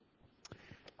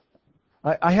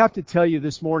I have to tell you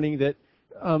this morning that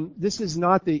this is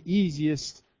not the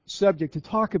easiest subject to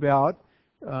talk about.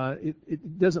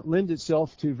 It doesn't lend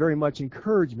itself to very much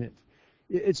encouragement.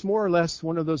 It's more or less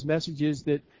one of those messages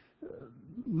that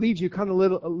leaves you kind of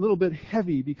a little bit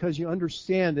heavy, because you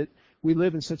understand that we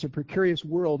live in such a precarious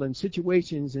world, and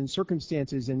situations and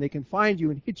circumstances, and they can find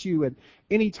you and hit you at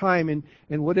any time,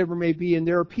 and whatever may be. And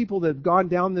there are people that have gone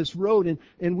down this road,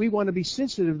 and we want to be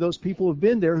sensitive to those people who have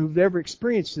been there, who've ever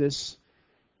experienced this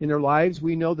in their lives.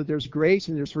 We know that there's grace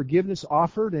and there's forgiveness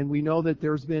offered, and we know that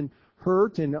there's been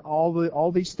hurt and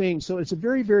all these things. So it's a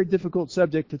very, very difficult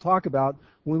subject to talk about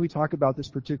when we talk about this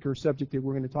particular subject that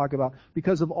we're going to talk about,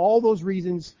 because of all those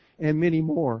reasons and many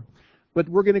more. But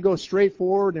we're going to go straight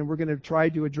forward, and we're going to try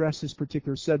to address this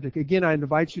particular subject. Again, I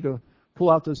invite you to pull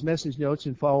out those message notes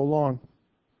and follow along.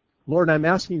 Lord, I'm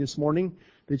asking this morning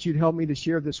that you'd help me to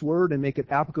share this word and make it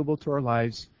applicable to our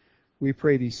lives. We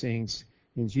pray these things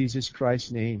in Jesus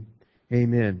Christ's name.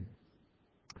 Amen.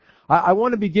 I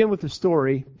want to begin with a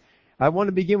story. I want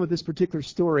to begin with this particular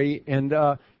story. And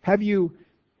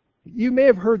you may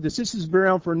have heard this. This has been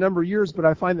around for a number of years, but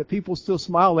I find that people still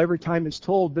smile every time it's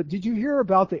told. But did you hear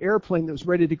about the airplane that was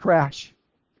ready to crash?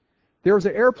 There was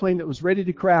an airplane that was ready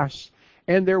to crash,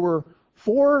 and there were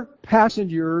 4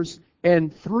 passengers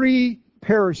and 3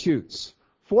 parachutes.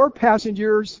 4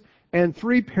 passengers and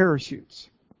 3 parachutes.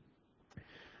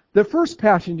 The first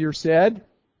passenger said,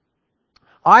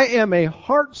 "I am a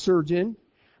heart surgeon.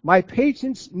 My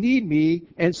patients need me."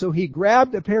 And so he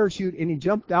grabbed a parachute and he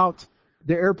jumped out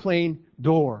the airplane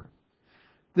door.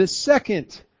 The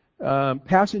second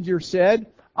passenger said,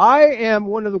 "I am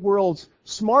one of the world's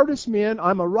smartest men.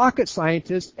 I'm a rocket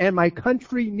scientist, and my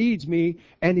country needs me."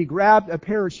 And he grabbed a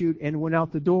parachute and went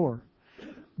out the door.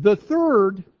 The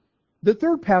third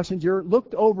passenger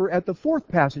looked over at the fourth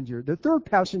passenger. The third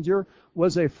passenger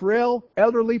was a frail,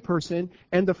 elderly person,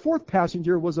 and the fourth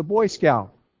passenger was a Boy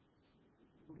Scout.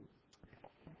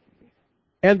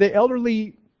 And the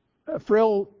elderly,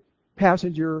 frail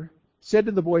passenger said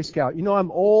to the Boy Scout, "You know, I'm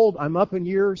old, I'm up in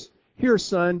years. Here,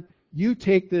 son, you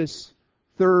take this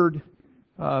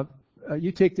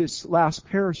last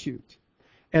parachute."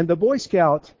 And the Boy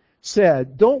Scout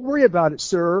said, "Don't worry about it,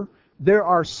 sir. There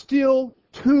are still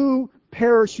 2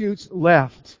 parachutes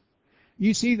left.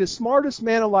 You see, the smartest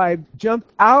man alive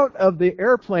jumped out of the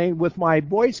airplane with my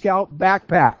Boy Scout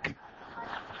backpack."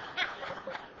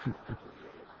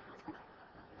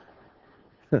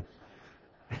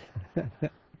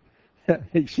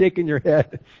 He's shaking your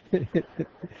head.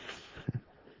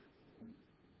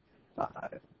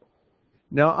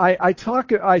 Now,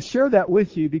 I share that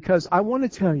with you because I want to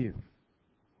tell you,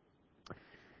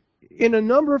 in a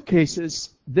number of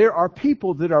cases, there are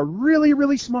people that are really,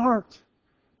 really smart.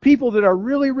 People that are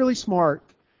really, really smart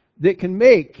that can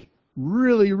make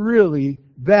really, really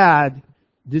bad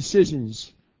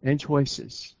decisions and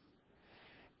choices.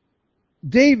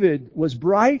 David was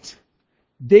bright.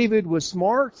 David was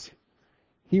smart.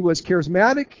 He was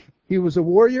charismatic. He was a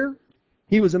warrior.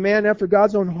 He was a man after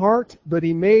God's own heart, but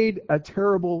he made a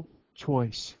terrible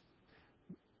choice.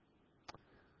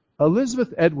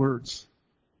 Elizabeth Edwards,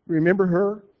 remember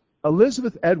her?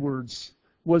 Elizabeth Edwards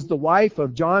was the wife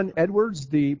of John Edwards,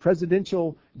 the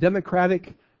presidential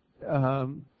Democratic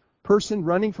person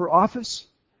running for office.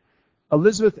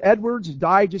 Elizabeth Edwards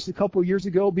died just a couple of years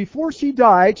ago. Before she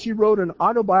died, she wrote an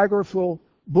autobiographical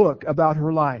book about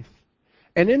her life.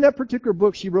 And in that particular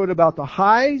book, she wrote about the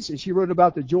highs, and she wrote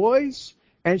about the joys,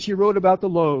 and she wrote about the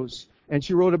lows, and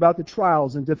she wrote about the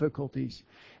trials and difficulties.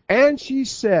 And she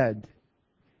said,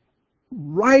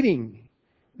 writing,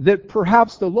 that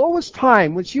perhaps the lowest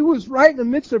time, when she was right in the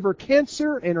midst of her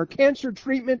cancer and her cancer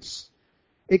treatments,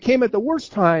 it came at the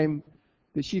worst time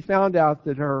that she found out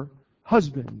that her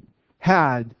husband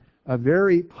had a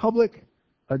very public,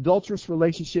 adulterous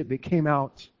relationship that came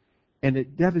out, and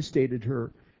it devastated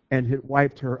her, and it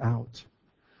wiped her out.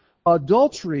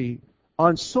 Adultery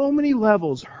on so many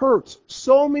levels hurts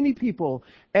so many people,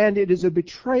 and it is a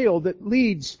betrayal that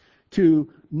leads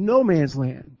to no man's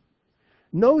land.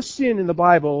 No sin in the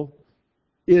Bible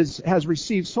has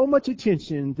received so much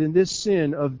attention than this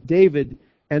sin of David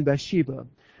and Bathsheba.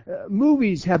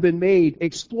 Movies have been made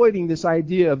exploiting this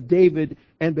idea of David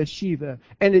and Bathsheba,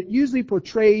 and it usually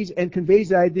portrays and conveys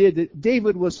the idea that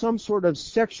David was some sort of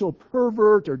sexual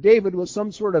pervert, or David was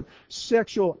some sort of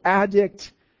sexual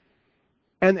addict,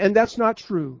 and that's not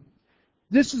true.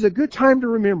 This is a good time to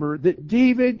remember that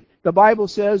David, the Bible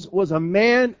says, was a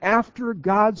man after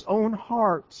God's own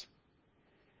heart,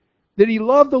 that he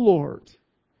loved the Lord,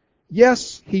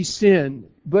 Yes, he sinned,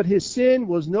 but his sin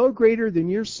was no greater than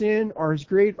your sin or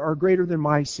greater than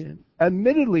my sin.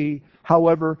 Admittedly,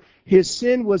 however, his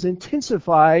sin was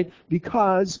intensified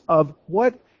because of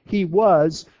what he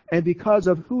was and because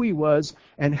of who he was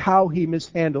and how he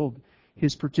mishandled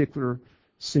his particular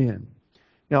sin.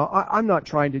 Now, I'm not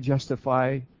trying to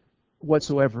justify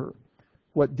whatsoever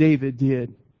what David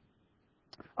did.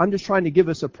 I'm just trying to give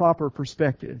us a proper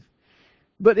perspective.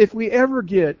 But if we ever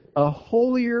get a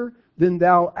holier than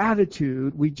thou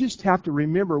attitude, we just have to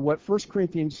remember what 1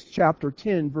 Corinthians chapter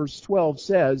 10 verse 12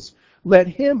 says, let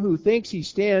him who thinks he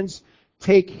stands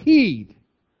take heed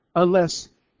unless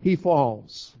he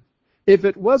falls. If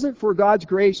it wasn't for God's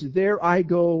grace, there I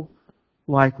go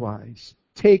likewise.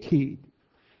 Take heed.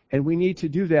 And we need to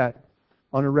do that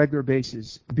on a regular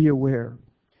basis. Be aware.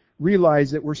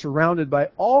 Realize that we're surrounded by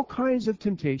all kinds of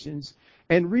temptations,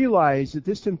 and realize that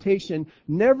this temptation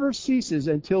never ceases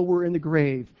until we're in the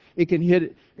grave. It can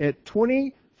hit at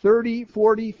 20, 30,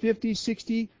 40, 50,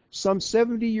 60, some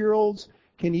 70-year-olds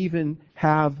can even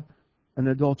have an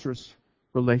adulterous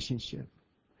relationship.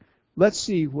 Let's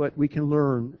see what we can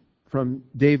learn from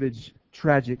David's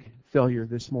tragic failure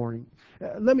this morning.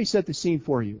 Let me set the scene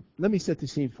for you.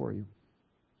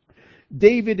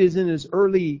 David is in his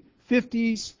early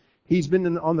 50s. He's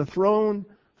been on the throne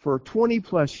for 20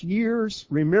 plus years.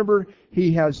 Remember,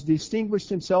 he has distinguished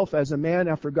himself as a man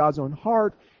after God's own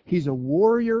heart. He's a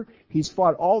warrior. He's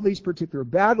fought all these particular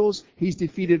battles. He's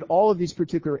defeated all of these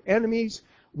particular enemies.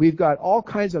 We've got all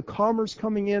kinds of commerce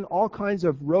coming in, all kinds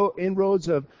of inroads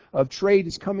of trade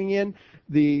is coming in.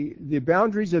 The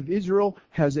boundaries of Israel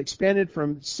has expanded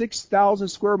from 6,000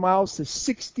 square miles to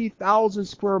 60,000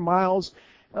 square miles.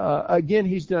 Again,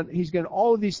 he's done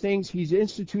all of these things. He's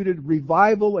instituted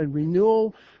revival and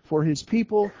renewal for his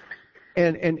people,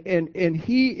 and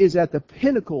he is at the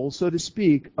pinnacle, so to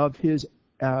speak, of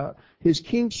his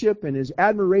kingship and his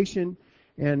admiration.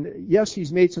 And yes,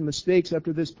 he's made some mistakes up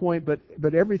to this point,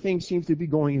 but everything seems to be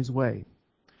going his way.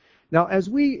 Now, as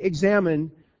we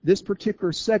examine this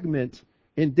particular segment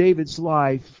in David's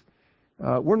life,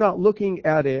 we're not looking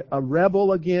at a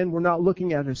rebel again. We're not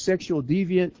looking at a sexual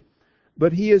deviant.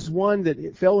 But he is one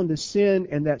that fell into sin,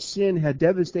 and that sin had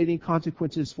devastating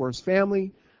consequences for his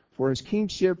family, for his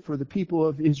kingship, for the people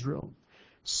of Israel.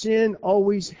 Sin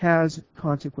always has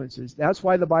consequences. That's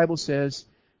why the Bible says,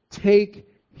 take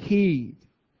heed.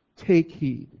 Take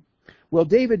heed. Well,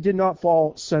 David did not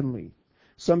fall suddenly.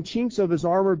 Some chinks of his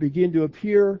armor begin to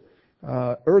appear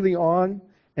early on,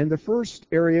 and the first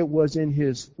area was in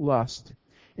his lust.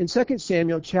 In 2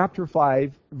 Samuel chapter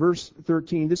 5, verse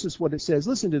 13, this is what it says.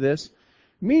 Listen to this.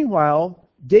 Meanwhile,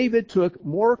 David took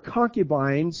more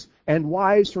concubines and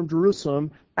wives from Jerusalem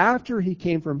after he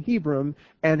came from Hebron,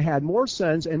 and had more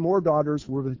sons and more daughters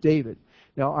were with David.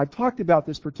 Now, I've talked about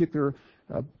this particular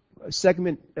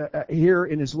segment here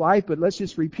in his life, but let's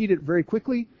just repeat it very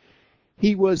quickly.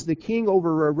 He was the king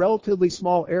over a relatively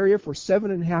small area for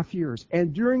 7.5 years.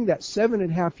 And during that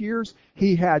 7.5 years,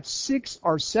 he had 6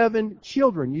 or 7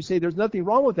 children. You say there's nothing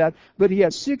wrong with that, but he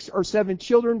had 6 or 7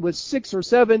 children with 6 or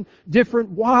 7 different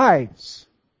wives.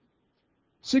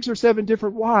 6 or 7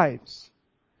 different wives.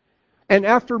 And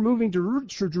after moving to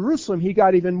Jerusalem, he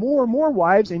got even more and more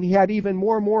wives, and he had even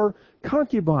more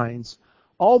concubines.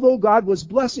 Although God was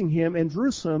blessing him in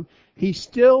Jerusalem, he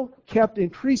still kept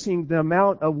increasing the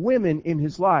amount of women in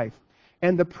his life.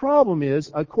 And the problem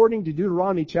is, according to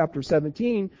Deuteronomy chapter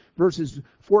 17, verses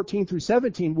 14 through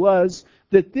 17, was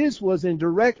that this was in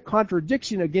direct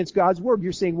contradiction against God's word.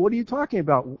 You're saying, what are you talking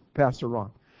about, Pastor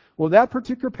Ron? Well, that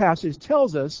particular passage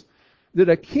tells us that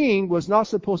a king was not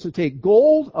supposed to take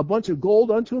gold, a bunch of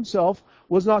gold unto himself,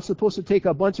 was not supposed to take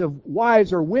a bunch of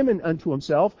wives or women unto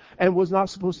himself, and was not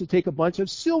supposed to take a bunch of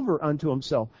silver unto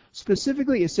himself.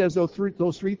 Specifically, it says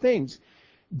those three things.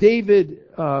 David,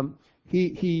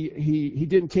 he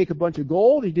didn't take a bunch of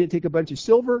gold, he didn't take a bunch of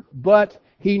silver, but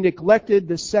he neglected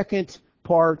the second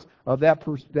part of that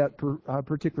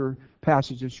particular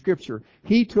passage of Scripture.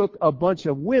 He took a bunch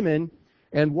of women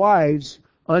and wives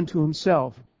unto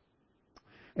himself.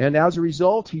 And as a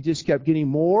result, he just kept getting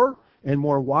more and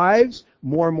more wives,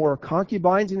 more and more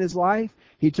concubines in his life.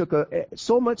 He took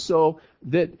so much so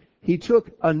that he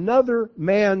took another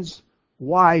man's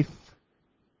wife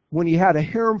when he had a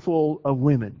harem full of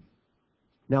women.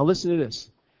 Now listen to this.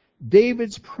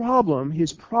 David's problem,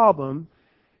 his problem,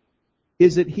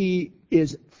 is that he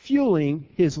is fueling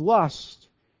his lust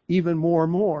even more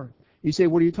and more. You say,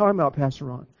 what are you talking about, Pastor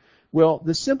Ron? Well,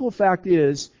 the simple fact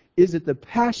is that the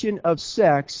passion of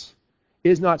sex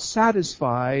is not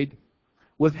satisfied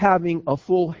with having a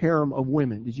full harem of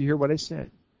women. Did you hear what I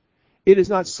said? It is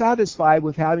not satisfied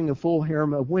with having a full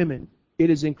harem of women. It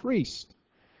is increased.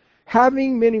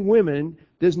 Having many women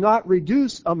does not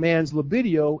reduce a man's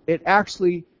libido. It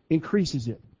actually increases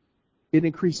it. It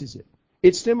increases it.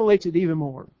 It stimulates it even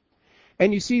more.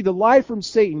 And you see, the lie from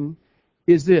Satan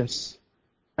is this,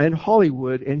 and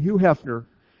Hollywood and Hugh Hefner,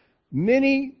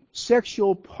 many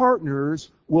sexual partners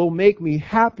will make me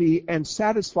happy and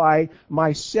satisfy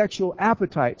my sexual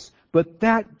appetites. But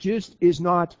that just is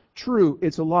not true.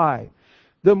 It's a lie.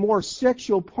 The more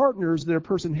sexual partners that a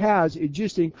person has, it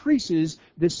just increases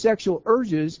the sexual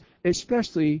urges,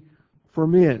 especially for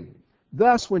men.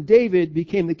 Thus, when David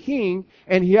became the king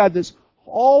and he had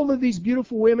all of these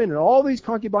beautiful women and all these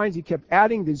concubines, he kept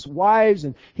adding these wives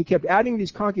and he kept adding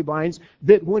these concubines,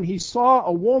 that when he saw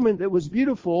a woman that was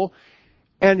beautiful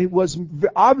and he was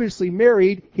obviously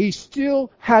married, he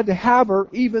still had to have her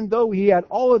even though he had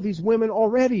all of these women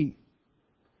already.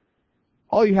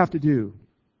 All you have to do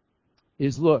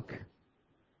is look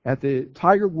at the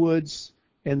Tiger Woods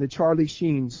and the Charlie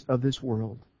Sheens of this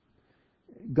world.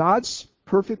 God's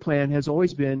perfect plan has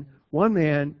always been one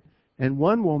man and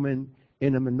one woman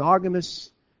in a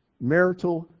monogamous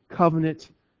marital covenant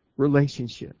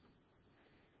relationship.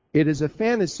 It is a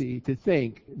fantasy to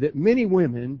think that many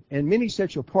women and many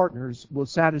sexual partners will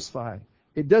satisfy.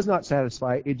 It does not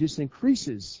satisfy. It just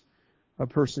increases a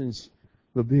person's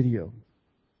libido.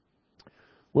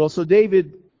 Well, so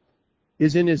David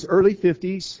is in his early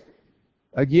 50s.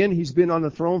 Again, he's been on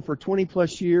the throne for 20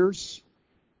 plus years.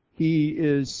 He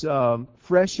is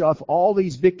fresh off all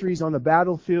these victories on the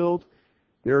battlefield.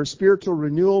 There is spiritual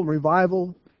renewal and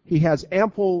revival. He has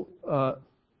ample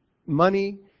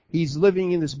money. He's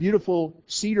living in this beautiful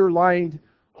cedar-lined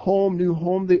home, new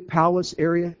home, the palace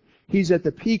area. He's at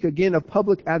the peak again of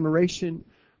public admiration,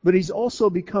 but he's also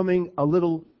becoming a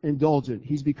little indulgent.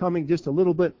 He's becoming just a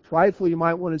little bit prideful, you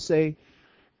might want to say,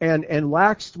 and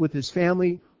laxed with his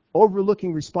family,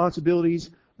 overlooking responsibilities,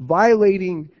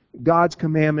 violating God's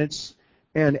commandments,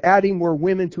 and adding more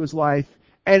women to his life.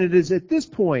 And it is at this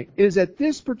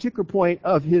particular point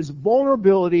of his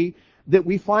vulnerability that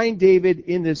we find David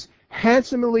in this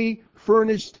handsomely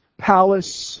furnished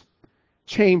palace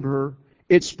chamber.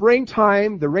 It's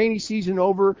springtime, the rainy season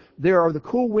over. There are the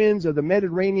cool winds of the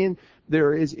Mediterranean.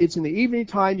 It's in the evening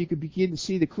time. You can begin to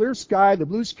see the clear sky, the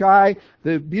blue sky,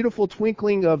 the beautiful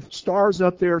twinkling of stars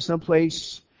up there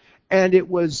someplace. And it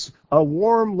was a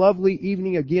warm, lovely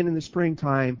evening again in the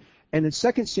springtime. And in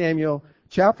 2 Samuel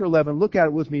chapter 11, look at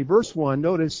it with me, verse 1.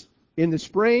 Notice, in the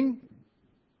spring,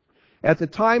 at the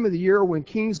time of the year when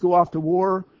kings go off to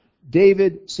war,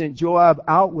 David sent Joab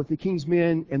out with the king's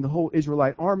men and the whole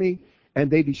Israelite army, and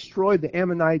they destroyed the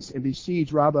Ammonites and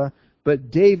besieged Rabbah.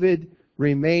 But David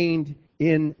remained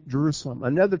in Jerusalem.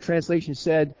 Another translation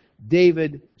said,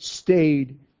 David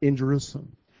stayed in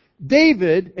Jerusalem.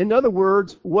 David, in other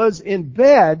words, was in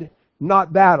bed,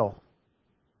 not battle.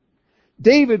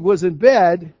 David was in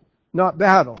bed, not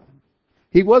battle.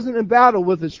 He wasn't in battle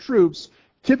with his troops,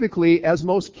 typically as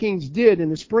most kings did in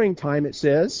the springtime, it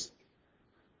says.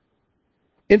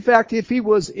 In fact, if he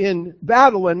was in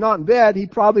battle and not in bed, he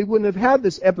probably wouldn't have had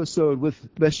this episode with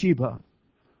Bathsheba.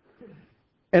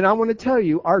 And I want to tell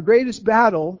you, our greatest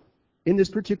battle in this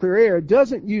particular area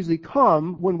doesn't usually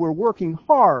come when we're working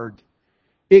hard.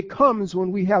 It comes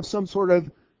when we have some sort of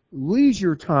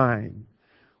leisure time,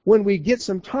 when we get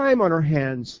some time on our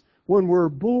hands, when we're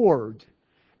bored.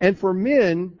 And for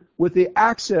men, with the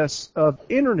access of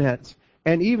internet,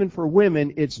 and even for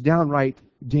women, it's downright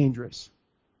dangerous.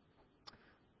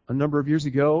 A number of years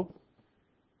ago,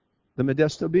 the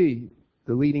Modesto Bee,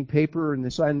 the leading paper in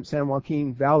the San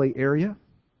Joaquin Valley area,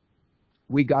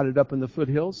 we got it up in the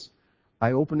foothills.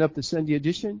 I opened up the Sunday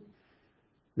edition.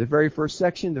 The very first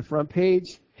section, the front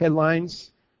page,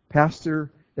 headlines, pastor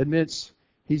admits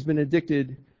he's been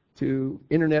addicted to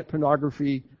internet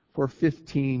pornography for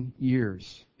 15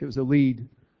 years. It was a lead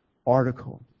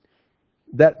article.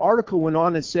 That article went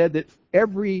on and said that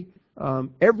every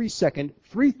second,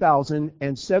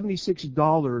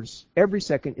 $3,076 every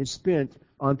second is spent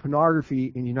on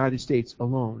pornography in the United States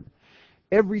alone.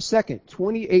 Every second,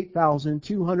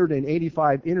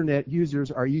 28,285 internet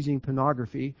users are using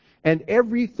pornography, and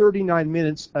every 39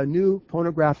 minutes, a new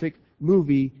pornographic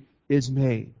movie is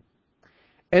made.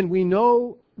 And we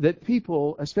know that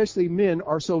people, especially men,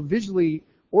 are so visually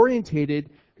orientated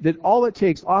that all it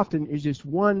takes often is just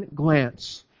one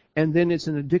glance, and then it's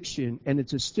an addiction, and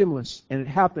it's a stimulus, and it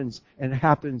happens, and it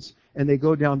happens, and they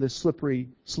go down this slippery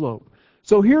slope.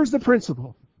 So here's the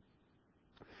principle.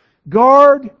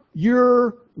 Guard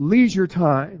your leisure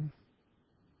time.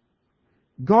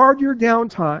 Guard your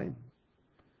downtime.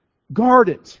 Guard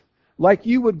it like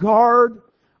you would guard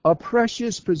a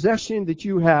precious possession that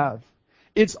you have.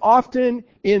 It's often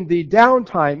in the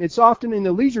downtime. It's often in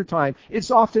the leisure time.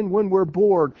 It's often when we're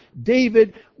bored.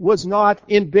 David was not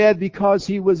in bed because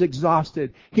he was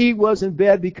exhausted. He was in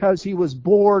bed because he was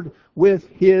bored with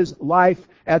his life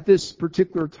at this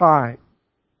particular time.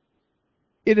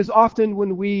 It is often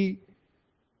when we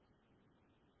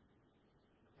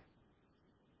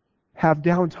have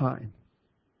downtime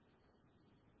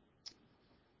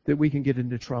that we can get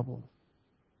into trouble.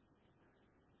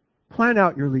 Plan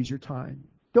out your leisure time.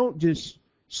 Don't just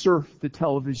surf the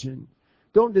television.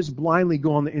 Don't just blindly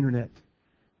go on the internet.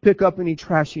 Pick up any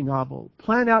trashy novel.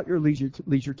 Plan out your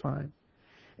leisure time.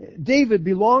 David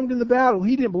belonged in the battle.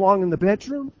 He didn't belong in the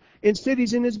bedroom. Instead,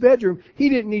 he's in his bedroom. He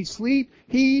didn't need sleep.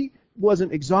 He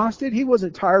wasn't exhausted. He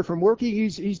wasn't tired from working.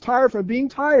 He's tired from being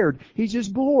tired. He's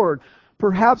just bored.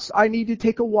 Perhaps I need to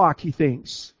take a walk, he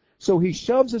thinks. So he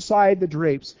shoves aside the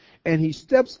drapes and he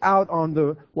steps out on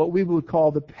the what we would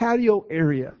call the patio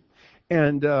area.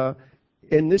 And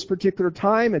in this particular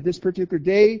time, at this particular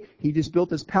day, he just built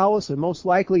this palace, and most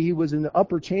likely he was in the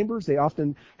upper chambers. They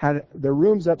often had their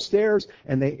rooms upstairs,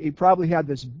 and he probably had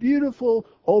this beautiful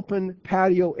open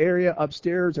patio area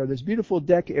upstairs, or this beautiful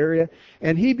deck area.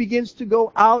 And he begins to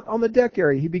go out on the deck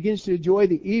area. He begins to enjoy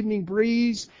the evening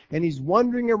breeze, and he's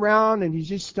wandering around, and he's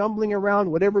just stumbling around,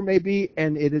 whatever it may be.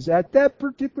 And it is at that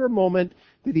particular moment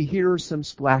that he hears some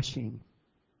splashing.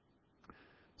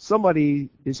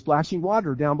 Somebody is splashing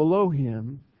water down below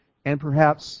him, and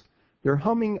perhaps they're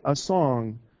humming a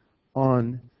song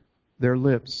on their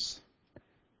lips.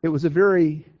 It was a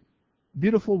very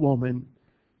beautiful woman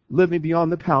living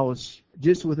beyond the palace,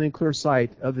 just within clear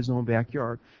sight of his own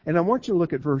backyard. And I want you to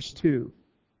look at verse 2.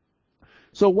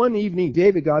 So one evening,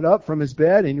 David got up from his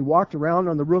bed, and he walked around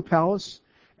on the roof palace,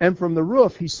 and from the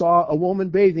roof he saw a woman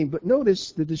bathing. But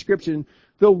notice the description.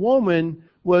 The woman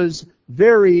was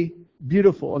very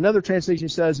beautiful. Another translation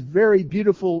says very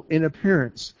beautiful in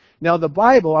appearance. Now the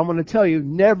Bible, I'm going to tell you,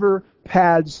 never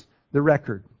pads the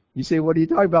record. You say, what are you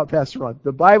talking about, Pastor Ron?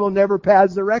 The Bible never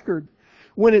pads the record.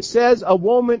 When it says a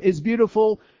woman is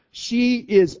beautiful, she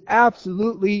is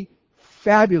absolutely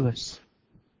fabulous.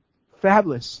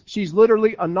 Fabulous. She's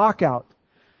literally a knockout.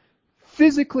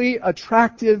 Physically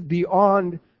attractive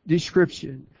beyond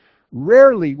description.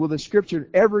 Rarely will the Scripture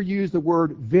ever use the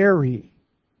word very.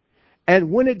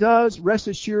 And when it does, rest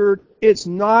assured, it's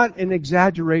not an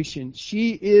exaggeration.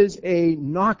 She is a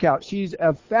knockout. She's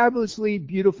a fabulously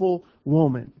beautiful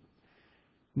woman.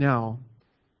 Now,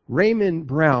 Raymond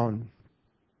Brown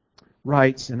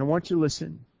writes, and I want you to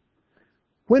listen.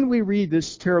 When we read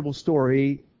this terrible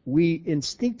story, we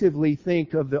instinctively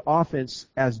think of the offense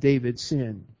as David's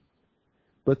sin.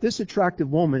 But this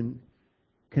attractive woman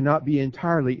cannot be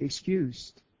entirely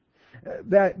excused.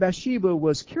 Bathsheba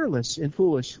was careless and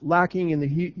foolish, lacking in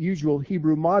the usual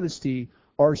Hebrew modesty,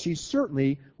 or she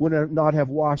certainly would not have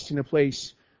washed in a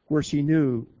place where she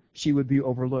knew she would be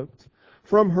overlooked.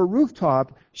 From her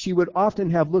rooftop, she would often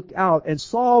have looked out and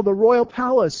saw the royal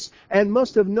palace and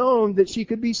must have known that she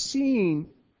could be seen.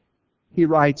 He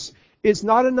writes, it's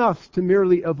not enough to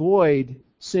merely avoid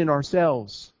sin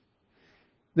ourselves.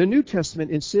 The New Testament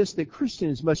insists that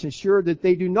Christians must ensure that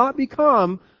they do not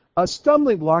become a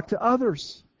stumbling block to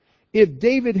others. If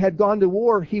David had gone to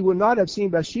war, he would not have seen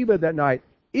Bathsheba that night.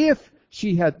 If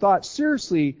she had thought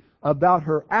seriously about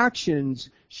her actions,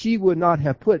 she would not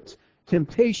have put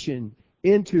temptation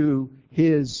into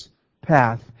his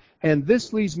path. And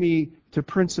this leads me to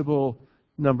principle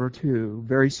number 2.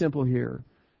 Very simple here.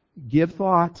 Give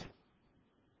thought.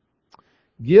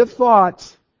 Give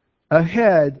thought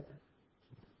ahead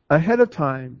of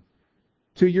time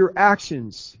to your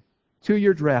actions, to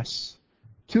your dress,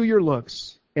 to your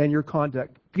looks, and your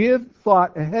conduct. Give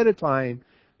thought ahead of time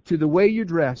to the way you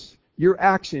dress, your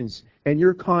actions, and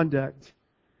your conduct.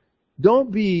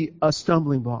 Don't be a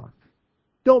stumbling block.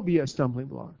 Don't be a stumbling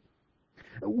block.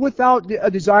 Without a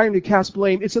desire to cast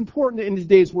blame, it's important in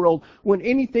today's world, when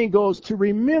anything goes, to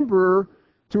remember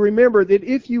that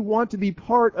if you want to be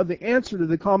part of the answer to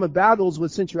the common battles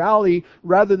with sensuality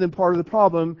rather than part of the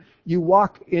problem, you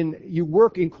work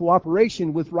in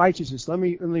cooperation with righteousness. Let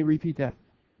me repeat that.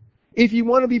 If you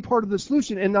want to be part of the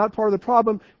solution and not part of the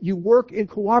problem, you work in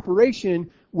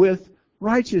cooperation with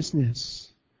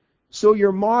righteousness. So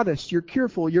you're modest, you're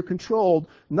careful, you're controlled,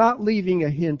 not leaving a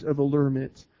hint of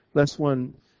allurement, lest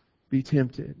one be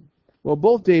tempted. Well,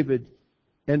 both David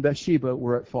and Bathsheba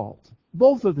were at fault.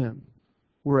 Both of them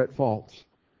were at fault.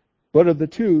 But of the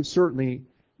two, certainly,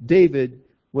 David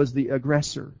was the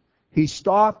aggressor. He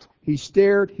stopped, he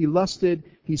stared, he lusted,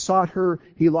 he sought her,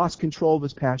 he lost control of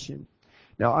his passion.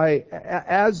 Now,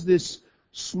 as this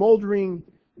smoldering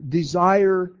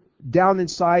desire down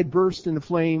inside burst into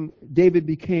flame, David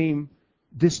became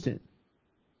distant.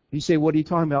 You say, what are you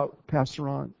talking about, Pastor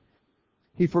Ron?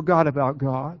 He forgot about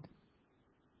God.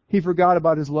 He forgot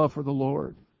about his love for the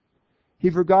Lord. He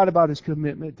forgot about his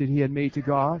commitment that he had made to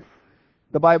God.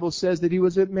 The Bible says that he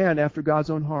was a man after God's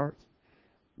own heart.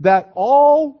 That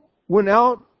all went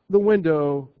out the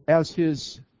window as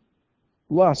his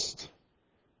lust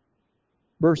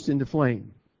burst into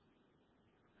flame.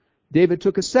 David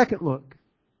took a second look.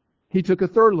 He took a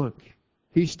third look.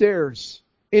 He stares.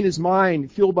 In his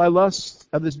mind, fueled by lust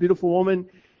of this beautiful woman,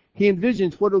 he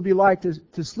envisions what it would be like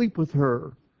to sleep with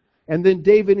her. And then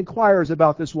David inquires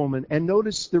about this woman. And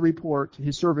notice the report.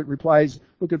 His servant replies,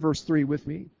 look at verse 3 with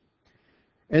me.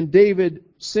 And David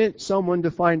sent someone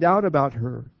to find out about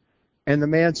her. And the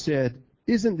man said,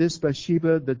 isn't this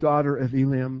Bathsheba, the daughter of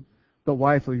Eliam, the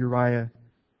wife of Uriah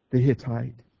the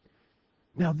Hittite?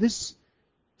 Now this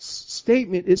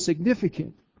statement is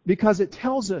significant because it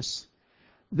tells us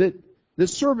that the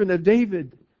servant of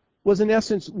David was in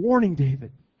essence warning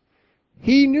David.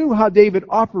 He knew how David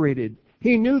operated.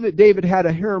 He knew that David had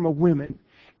a harem of women.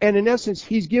 And in essence,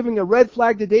 he's giving a red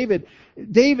flag to David.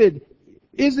 David,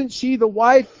 isn't she the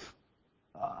wife?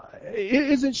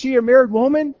 Isn't she a married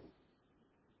woman?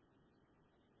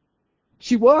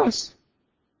 She was.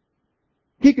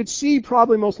 He could see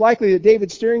probably most likely that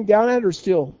David's staring down at her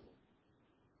still.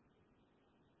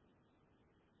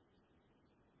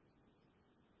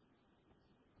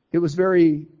 It was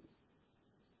very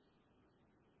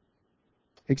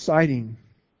exciting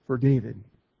for David,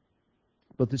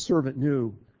 but the servant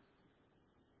knew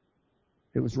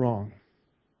it was wrong.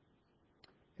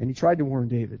 And he tried to warn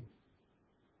David,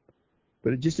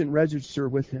 but it just didn't register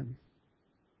with him.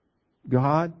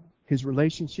 God, his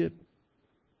relationship,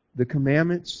 the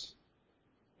commandments,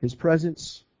 his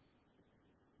presence,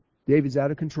 David's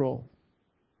out of control.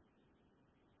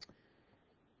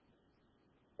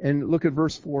 And look at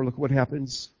verse 4. Look what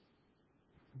happens.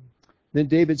 Then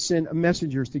David sent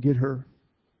messengers to get her.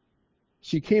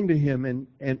 She came to him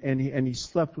and he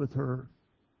slept with her.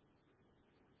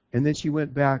 And then she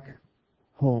went back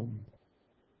home.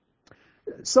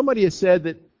 Somebody has said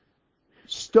that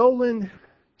stolen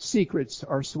secrets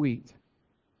are sweet.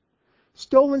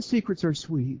 Stolen secrets are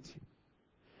sweet.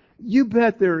 You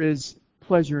bet there is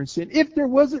pleasure in sin. If there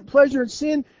wasn't pleasure in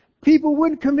sin, people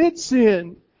wouldn't commit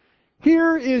sin.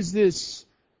 Here is this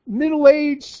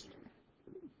middle-aged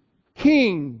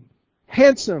king,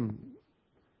 handsome.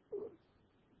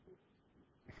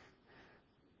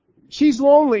 She's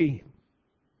lonely.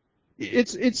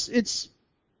 It's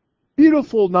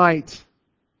beautiful night.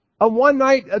 A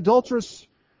one-night adulterous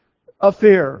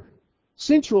affair.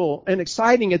 Sensual and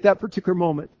exciting at that particular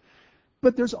moment.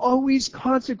 But there's always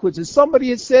consequences.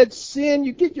 Somebody has said, sin,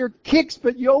 you get your kicks,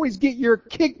 but you always get your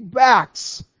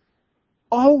kickbacks.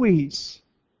 Always.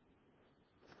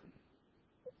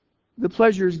 The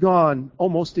pleasure is gone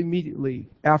almost immediately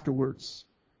afterwards.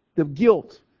 The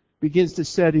guilt begins to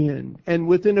set in. And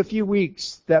within a few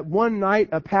weeks, that one night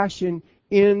of passion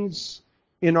ends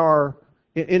in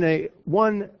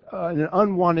an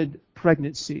unwanted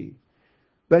pregnancy.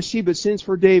 Bathsheba sends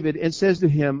for David and says to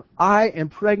him, I am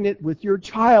pregnant with your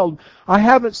child. I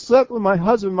haven't slept with my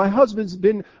husband. My husband's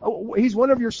he's one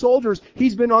of your soldiers.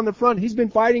 He's been on the front. He's been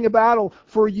fighting a battle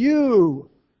for you.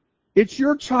 It's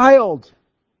your child.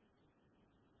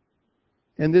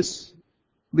 And this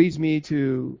leads me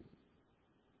to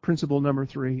principle number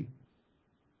 3.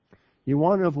 You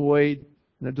want to avoid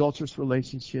an adulterous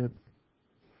relationship.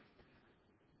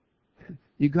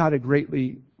 You've got to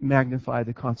greatly magnify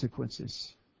the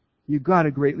consequences. You've got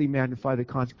to greatly magnify the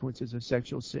consequences of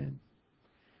sexual sin.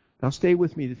 Now stay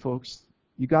with me, folks.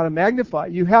 You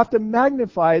have to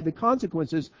magnify the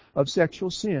consequences of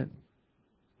sexual sin.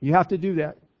 You have to do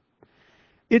that.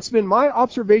 It's been my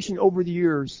observation over the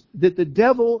years that the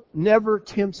devil never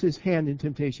tempts his hand in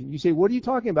temptation. You say, what are you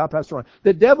talking about, Pastor Ron?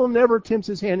 The devil never tempts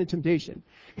his hand in temptation.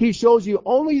 He shows you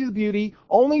only the beauty,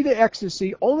 only the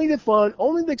ecstasy, only the fun,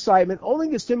 only the excitement, only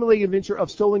the stimulating adventure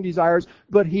of stolen desires,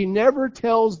 but he never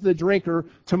tells the drinker,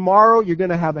 tomorrow you're going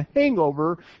to have a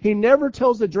hangover. He never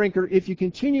tells the drinker, if you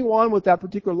continue on with that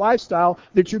particular lifestyle,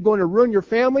 that you're going to ruin your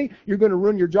family, you're going to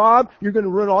ruin your job, you're going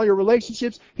to ruin all your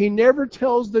relationships. He never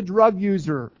tells the drug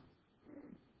user.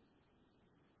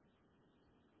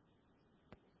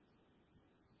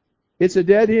 It's a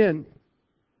dead end.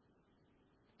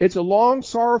 It's a long,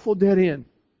 sorrowful dead end.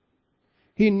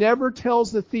 He never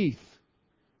tells the thief,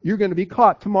 you're going to be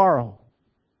caught tomorrow,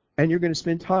 and you're going to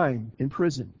spend time in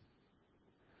prison.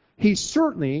 He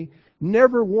certainly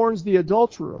never warns the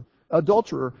adulterer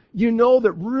adulterer, you know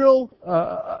that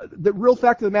the real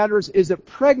fact of the matter is that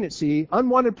pregnancy,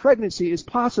 unwanted pregnancy, is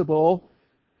possible,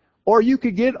 or you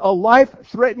could get a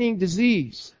life-threatening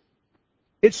disease.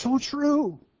 It's so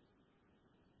true.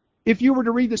 If you were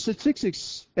to read the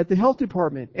statistics at the health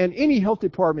department, and any health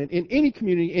department in any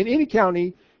community, in any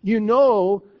county, you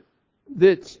know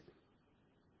that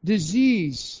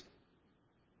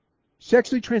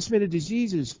sexually transmitted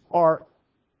diseases are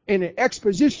in an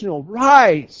exponential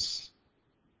rise.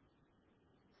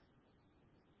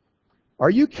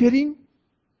 Are you kidding?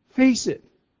 Face it.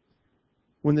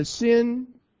 When the sin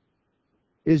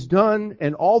is done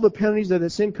and all the penalties of the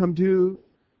sin come due,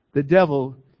 the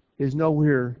devil is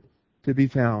nowhere to be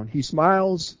found. He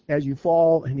smiles as you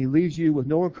fall, and he leaves you with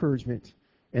no encouragement,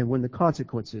 and when the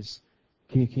consequences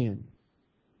kick in.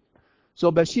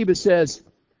 So Bathsheba says,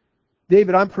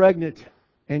 David, I'm pregnant,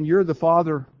 and you're the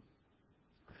father.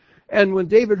 And when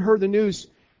David heard the news,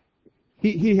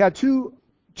 he had two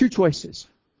choices.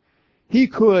 He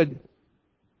could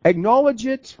acknowledge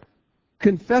it,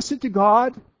 confess it to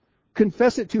God,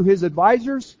 confess it to his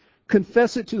advisors,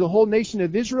 confess it to the whole nation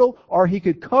of Israel, or he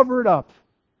could cover it up.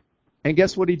 And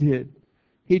guess what he did?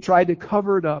 He tried to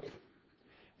cover it up.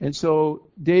 And so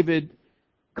David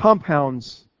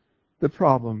compounds the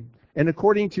problem. And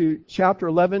according to chapter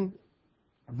 11,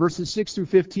 verses 6 through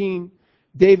 15,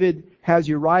 David has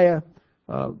Uriah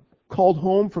called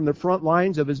home from the front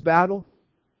lines of his battle.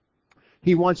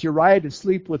 He wants Uriah to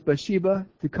sleep with Bathsheba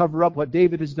to cover up what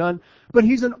David has done. But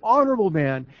he's an honorable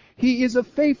man. He is a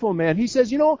faithful man. He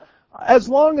says, as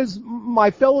long as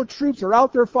my fellow troops are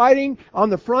out there fighting on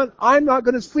the front, I'm not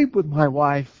going to sleep with my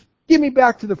wife. Give me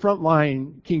back to the front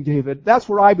line, King David. That's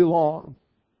where I belong.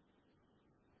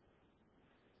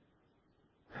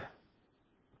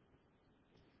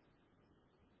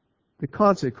 The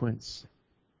consequence,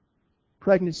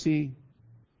 pregnancy,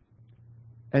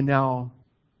 and now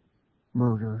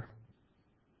murder.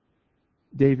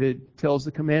 David tells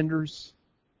the commanders,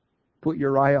 put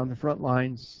Uriah on the front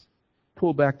lines,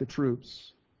 pull back the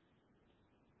troops,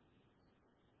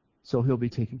 so he'll be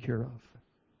taken care of.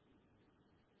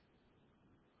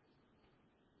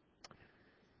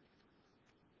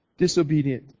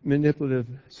 Disobedient, manipulative,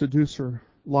 seducer,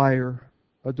 liar,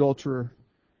 adulterer,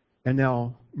 and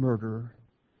now murderer.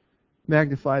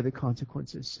 Magnify the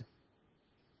consequences.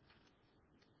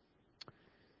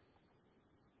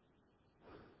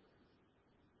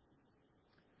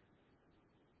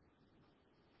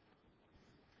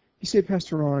 You say,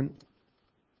 Pastor Ron,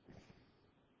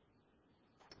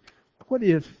 what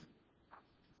if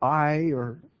I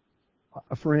or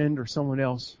a friend or someone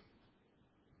else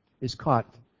is caught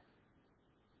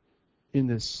in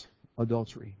this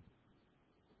adultery?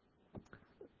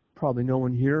 Probably no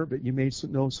one here, but you may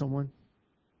know someone.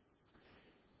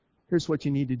 Here's what you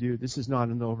need to do. This is not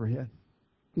an overhead.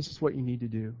 This is what you need to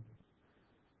do.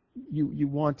 You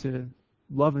want to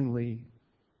lovingly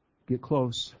get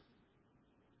close.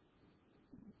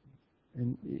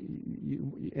 And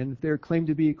if they're claimed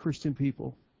to be Christian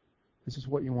people, this is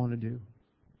what you want to do.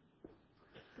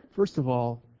 First of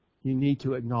all, you need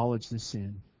to acknowledge the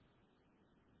sin.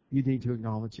 You need to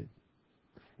acknowledge it.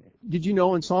 Did you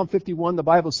know in Psalm 51 the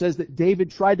Bible says that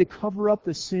David tried to cover up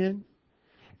the sin?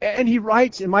 And he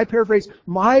writes, in my paraphrase,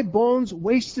 my bones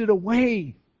wasted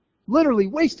away. Literally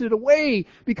wasted away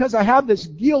because I have this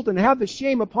guilt and have this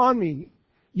shame upon me.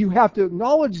 You have to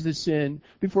acknowledge the sin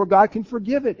before God can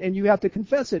forgive it, and you have to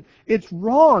confess it. It's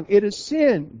wrong. It is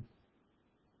sin.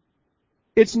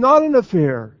 It's not an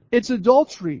affair. It's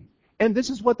adultery. And this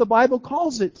is what the Bible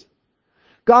calls it.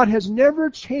 God has never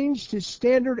changed His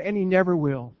standard, and He never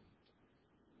will.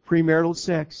 Premarital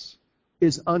sex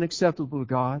is unacceptable to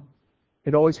God.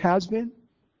 It always has been.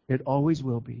 It always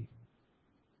will be.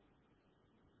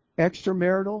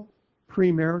 Extramarital,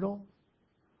 premarital,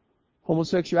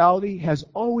 homosexuality has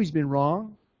always been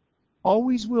wrong.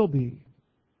 Always will be.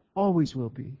 Always will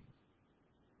be.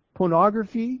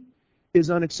 Pornography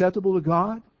is unacceptable to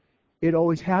God. It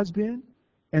always has been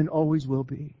and always will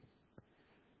be.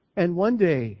 And one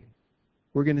day,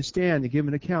 we're going to stand and give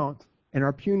an account, and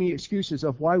our puny excuses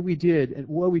of why we did and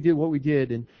what we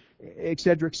did, and et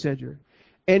cetera, et cetera.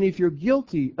 And if you're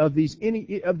guilty of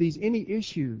any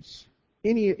issues,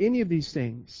 any of these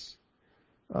things,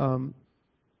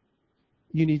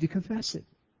 you need to confess it.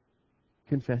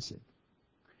 Confess it.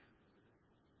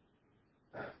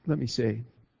 Let me say,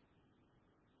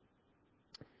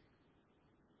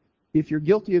 if you're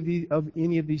guilty of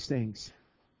any of these things,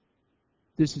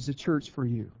 this is a church for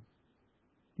you.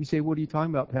 You say, what are you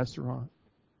talking about, Pastor Ron?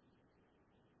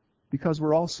 Because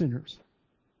we're all sinners.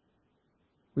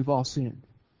 We've all sinned.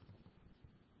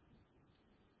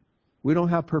 We don't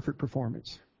have perfect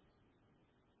performance.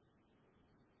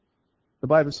 The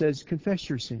Bible says, confess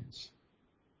your sins.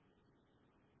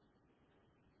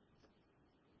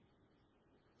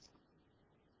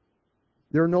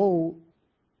 There are no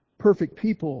perfect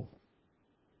people,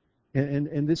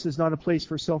 and this is not a place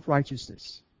for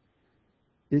self-righteousness.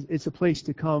 It's a place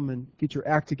to come and get your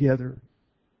act together,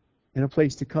 and a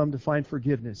place to come to find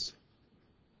forgiveness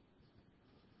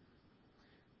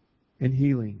and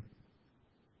healing.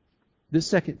 The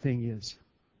second thing is,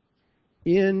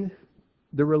 in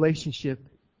the relationship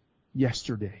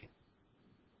yesterday.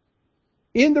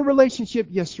 In the relationship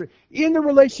yesterday. In the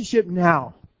relationship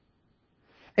now.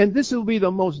 And this will be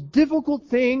the most difficult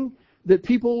thing that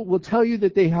people will tell you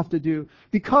that they have to do.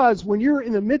 Because when you're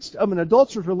in the midst of an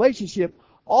adulterous relationship,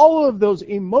 all of those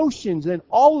emotions and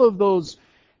all of those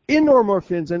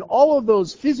endorphins and all of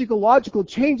those physiological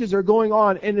changes are going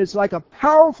on, and it's like a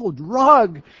powerful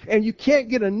drug, and you can't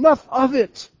get enough of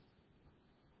it.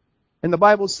 And the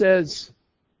Bible says,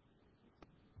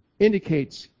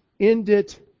 indicates, end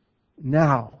it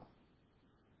now.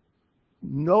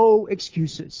 No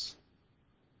excuses.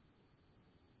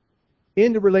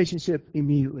 End the relationship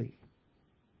immediately.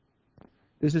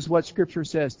 This is what Scripture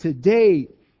says. Today,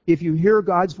 if you hear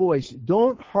God's voice,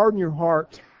 don't harden your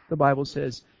heart, the Bible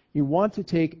says. You want to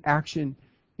take action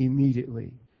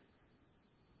immediately.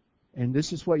 And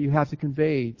this is what you have to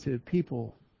convey to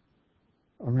people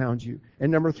around you.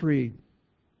 And number 3,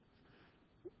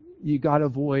 you got to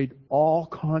avoid all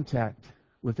contact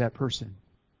with that person.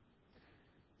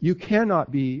 You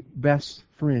cannot be best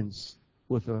friends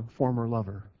with a former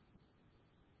lover.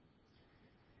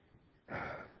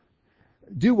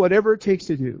 Do whatever it takes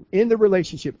to do in the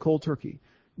relationship cold turkey.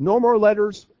 No more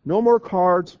letters, no more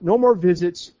cards, no more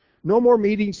visits, no more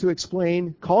meetings to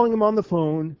explain, calling them on the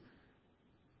phone.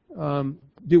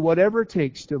 Do whatever it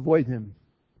takes to avoid them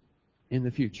in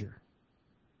the future.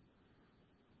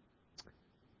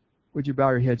 Would you bow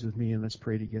your heads with me and let's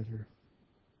pray together?